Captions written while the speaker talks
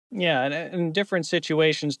Yeah, and different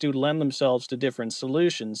situations do lend themselves to different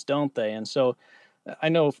solutions, don't they? And so I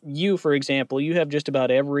know you, for example, you have just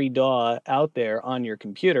about every DAW out there on your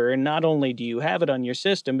computer, and not only do you have it on your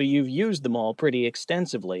system, but you've used them all pretty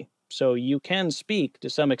extensively. So you can speak to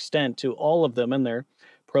some extent to all of them and their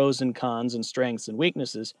pros and cons and strengths and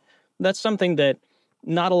weaknesses. That's something that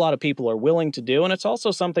not a lot of people are willing to do, and it's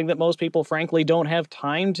also something that most people, frankly, don't have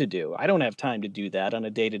time to do. I don't have time to do that on a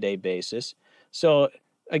day to day basis. So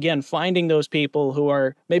again, finding those people who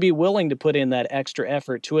are maybe willing to put in that extra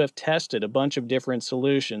effort to have tested a bunch of different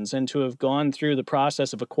solutions and to have gone through the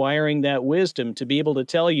process of acquiring that wisdom to be able to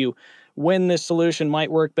tell you when this solution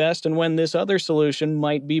might work best and when this other solution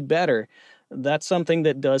might be better. That's something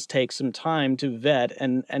that does take some time to vet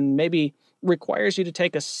and maybe requires you to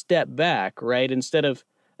take a step back, right? Instead of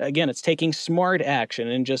again, it's taking smart action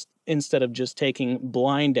and just instead of just taking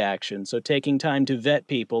blind action. So taking time to vet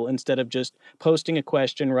people instead of just posting a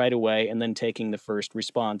question right away and then taking the first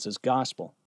response as gospel.